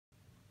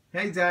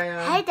Hey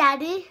Zayaan. Hey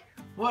Daddy.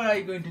 What are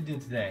you going to do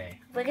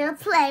today? We're gonna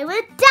play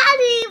with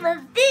Daddy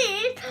with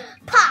this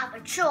Paw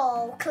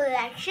Patrol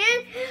collection,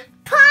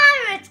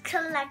 Pirate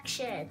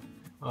collection.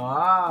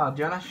 Ah,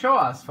 do you want to show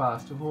us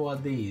first who are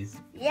these?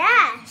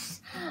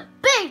 Yes.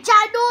 Big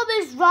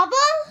ginormous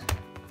Rubble.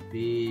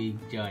 Big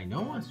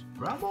ginormous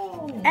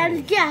Rubble.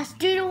 And yes,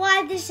 do you know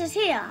why this is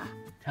here?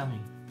 Tell me.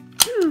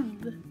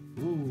 Tube.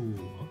 Ooh,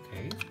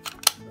 okay.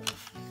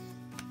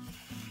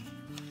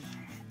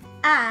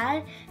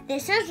 And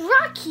this is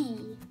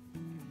Rocky.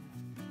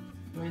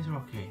 Where's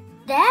Rocky?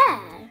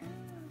 There.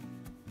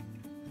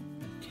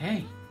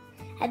 Okay.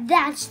 And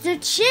that's the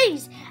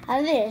cheese.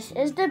 And this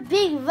is the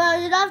big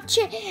version of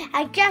cheese.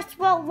 And guess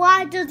what?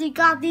 Why does he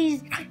got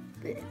these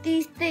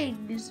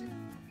things?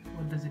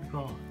 What does it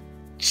call?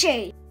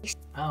 Cheese.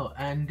 Oh,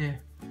 and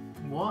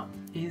what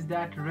is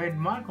that red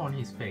mark on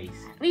his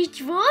face? We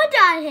drew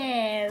on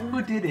him.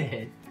 Who did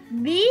it?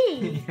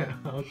 Me. Yeah,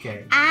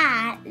 okay.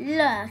 And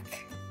look.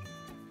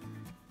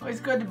 Oh, it's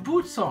got the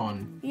boots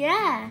on.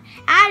 Yeah.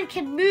 And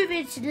can move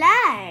its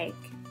leg.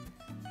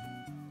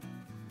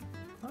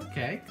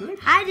 Okay, good.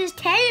 And his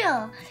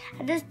tail.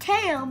 And his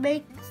tail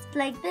makes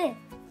like this.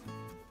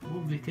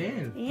 Move the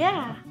tail.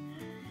 Yeah.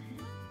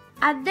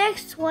 And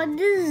next one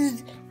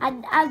is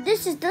and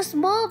this is the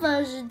small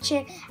version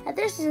chair. And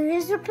this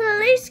is his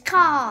police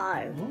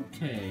car.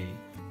 Okay.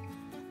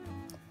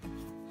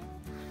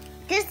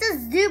 This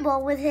is Zuma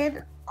with his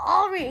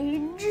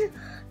orange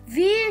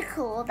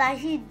vehicle that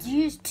he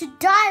used to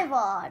dive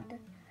on.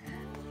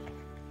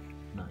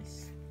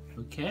 Nice.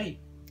 Okay.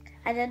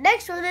 And the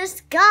next one is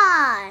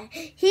Sky.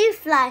 He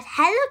flies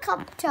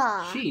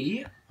helicopter.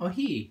 She or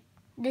he?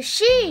 The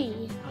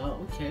she.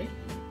 Oh, okay.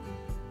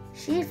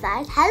 She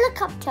flies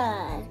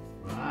helicopter.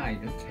 Right,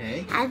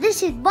 okay. And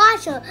this is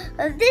Marshal.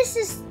 And this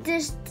is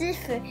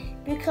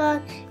different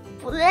because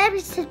let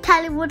me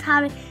tell you what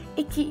happened.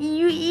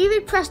 You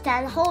even press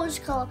that, the whole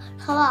come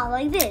out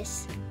like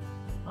this.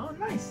 Oh,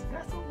 nice.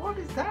 What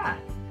is that?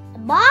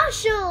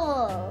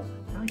 Marshal.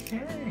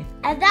 Okay.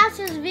 And that's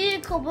his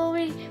vehicle, but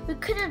we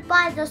couldn't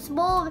buy the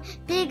small,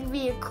 big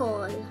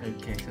vehicle.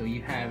 Okay, so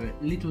you have a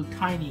little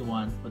tiny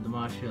one for the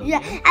Marshal.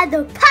 Yeah, and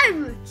the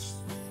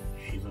pirates.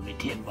 Shiver me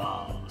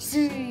timber.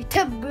 Shimmy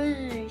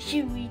timber,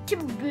 shimmy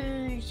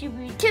timber,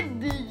 shimmy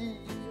timber.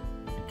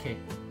 Okay,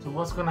 so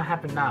what's gonna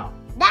happen now?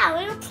 Now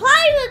we're gonna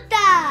play with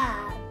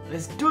that.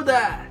 Let's do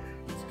that.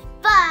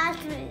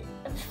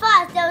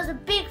 First there was a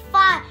big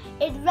fire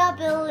in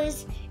Rubble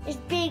is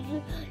big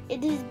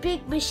in his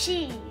big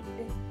machine.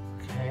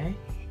 Okay.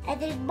 And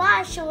then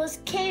Marshal was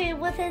carrying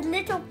with his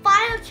little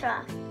fire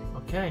truck.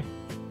 Okay.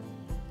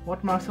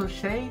 What Marshal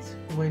says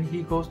when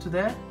he goes to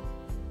there?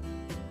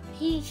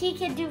 He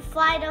can do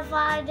fire.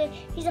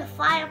 He's a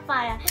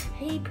firefighter.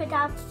 He put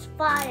out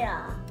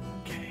fire.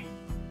 Okay.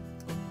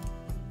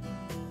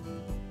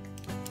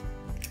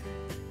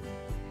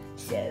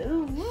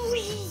 So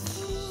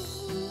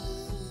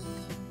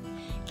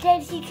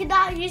then he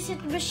cannot use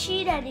his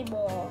machine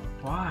anymore.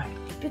 Why?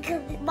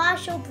 Because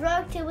Marshal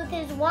broke it with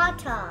his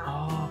water.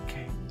 Oh,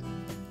 okay.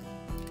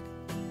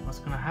 What's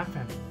gonna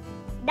happen?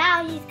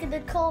 Now he's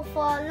gonna call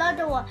for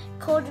another one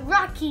called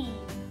Rocky.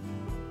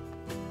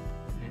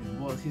 And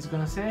what he's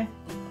gonna say?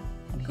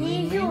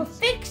 He will means?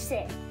 fix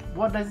it.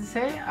 What does he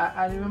say?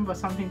 I remember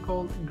something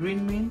called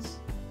green means.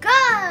 Go!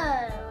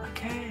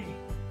 Okay.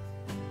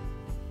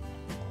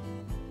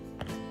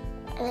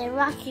 And then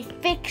Rocky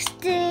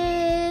fixed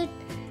it.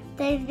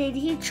 Then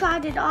he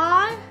tried it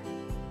on.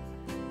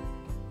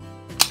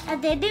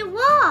 And then it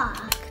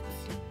worked.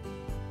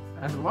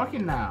 That's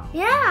working now.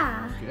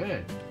 Yeah.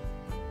 Good.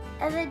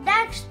 And the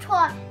next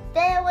one,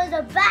 there was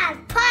a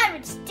bad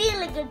pirate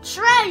stealing a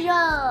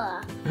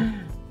treasure.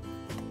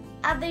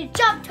 And they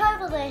jumped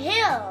over the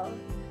hill.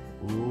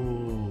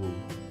 Ooh.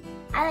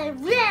 And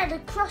they ran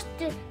across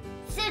the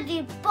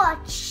city,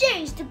 but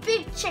Chase, the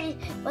big Chase,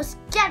 was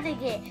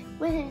getting it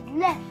with his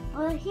leg.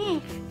 But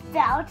he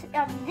fell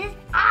on this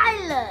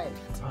island.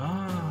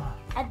 Ah.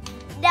 And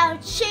now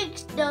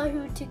Chase knows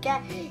who to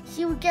get.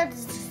 He will get to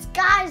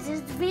disguise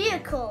his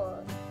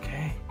vehicle.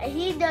 Okay. And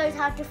he knows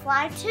how to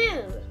fly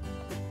too.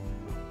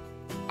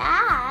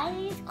 And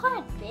he's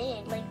quite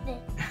big like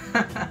this.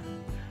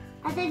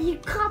 And then he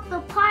caught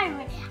the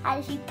pirate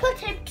and he put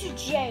him to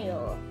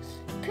jail.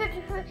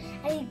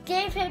 And he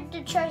gave him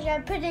the treasure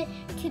and put it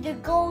to the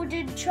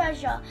golden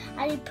treasure.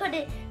 And he put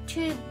it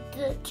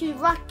to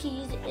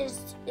Rocky's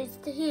is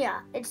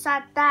here,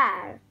 inside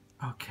there.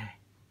 Okay.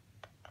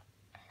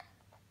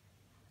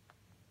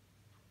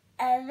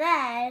 And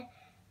then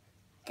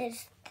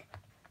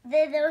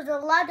there was a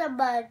lot of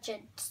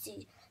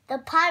emergency. The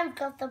pirate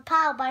got the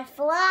power by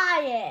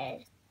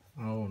flying.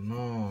 Oh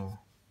no.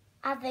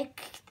 And they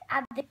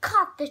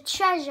caught the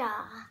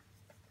treasure.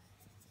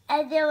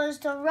 And there was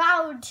the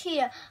round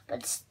here,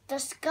 but the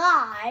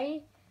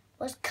sky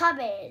was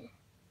coming.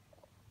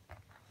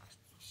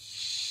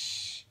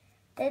 Shh.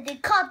 Then they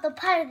caught the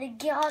pirate and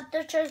got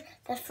the treasure.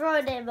 They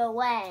threw him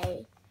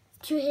away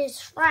to his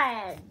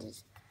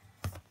friends.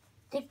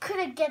 They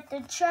couldn't get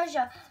the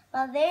treasure,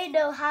 but they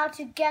know how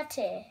to get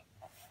it.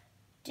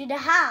 Do you know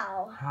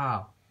how?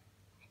 How?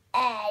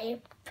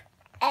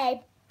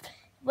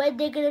 When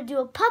they're gonna do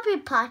a puppy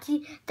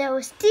party, they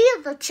will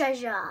steal the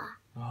treasure.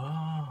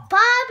 Oh.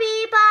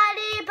 Puppy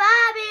party,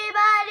 puppy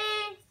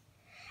party.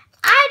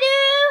 I do.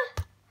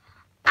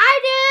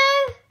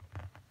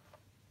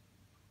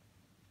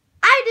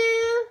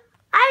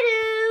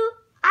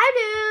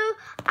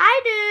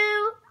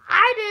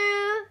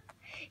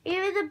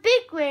 Even the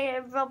big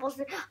red Rubble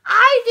said,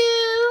 I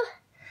do.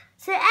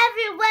 So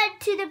everyone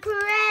went to the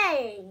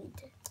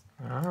parade.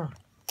 Ah.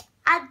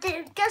 And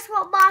then, guess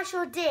what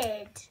Marshall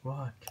did?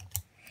 What?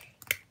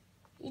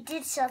 He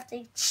did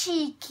something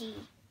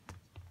cheeky.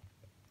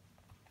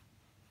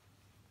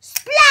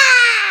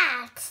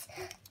 Splat!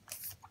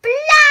 Splat!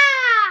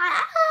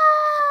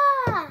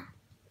 Ah!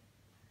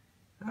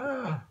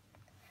 Ah.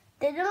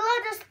 Did a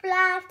lot of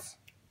splat.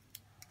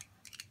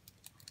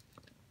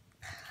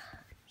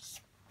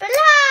 Splat!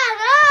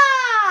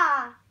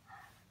 Ah!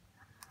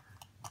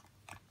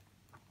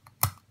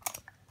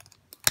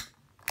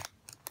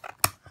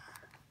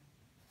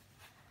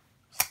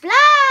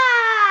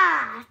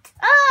 Splat!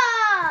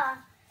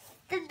 Ah!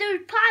 Then the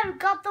pirate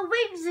got the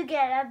wings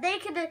again, and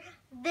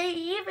they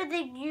even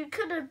think you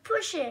couldn't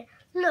push it.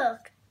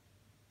 Look.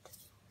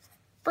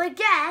 But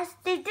guess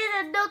they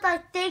didn't know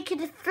that they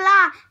could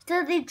fly,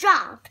 so they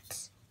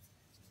dropped.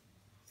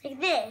 Like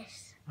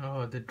this.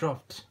 Oh, they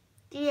dropped.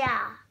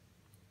 Yeah.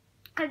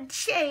 And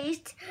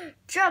Chase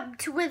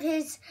jumped with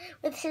his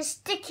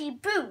sticky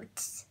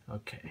boots.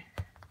 Okay.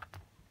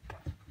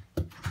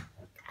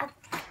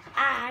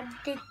 And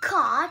they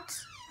caught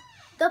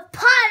the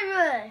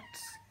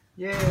pirates.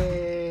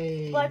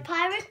 Yay! One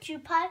pirate, two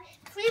pirates,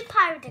 three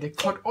pirates. They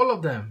caught all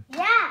of them.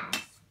 Yes.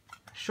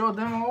 Show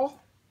them all.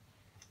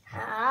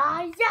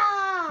 Ah,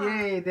 yeah.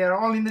 Yay! They're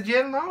all in the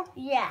jail now.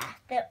 Yeah,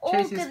 they're all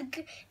Chase is-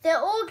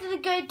 gonna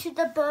go to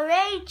the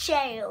parade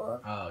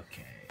jail.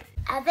 Okay.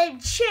 And then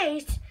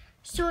Chase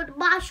saw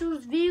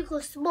Marshall's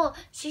vehicle small,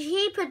 so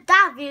he put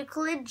that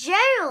vehicle in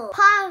jail.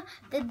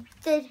 Then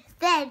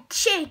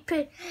Chase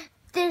put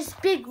this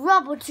big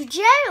Rubble to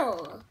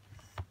jail.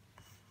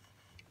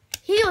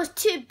 He was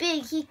too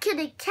big, he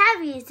couldn't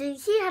carry it, so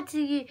he had to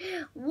use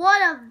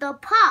one of the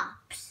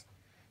pups.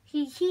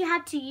 He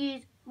had to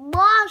use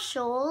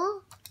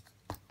Marshall,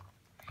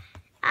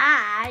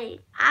 and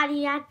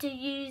he had to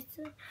use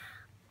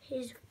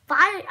his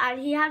fire, and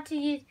he had to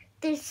use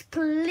this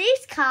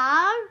police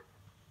car,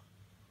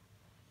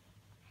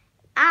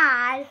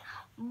 and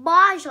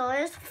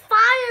Marshall's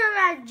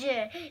fire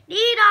engine.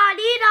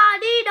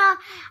 Nina,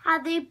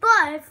 and they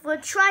both were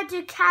trying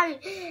to carry.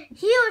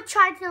 He was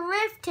trying to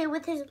lift it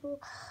with his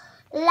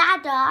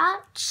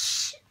ladder.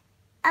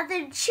 And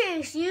then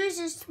Chase used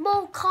a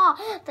small car.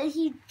 Then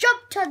he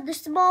jumped on the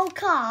small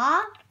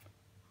car.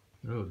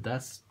 Oh,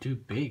 that's too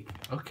big.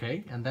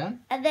 Okay, and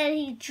then? And then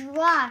he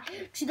drove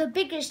to the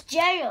biggest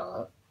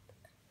jail.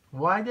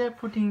 Why they're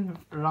putting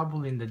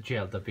Rubble in the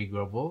jail, the big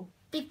Rubble?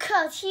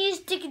 Because he's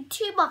digging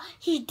too much.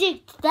 He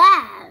digged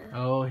there.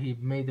 Oh, he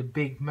made a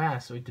big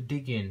mess so to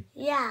dig in.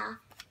 Yeah.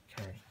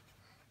 Okay.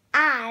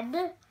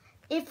 And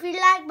if you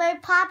like my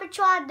Paw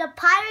Petrol and the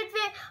pirate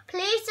video,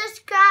 please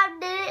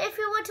subscribe. And if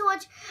you want to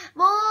watch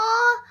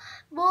more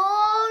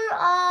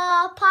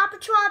Paw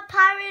Patrol and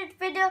pirate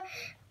video,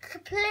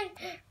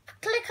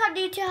 click on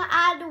YouTube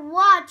and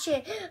watch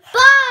it.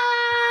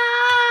 Bye!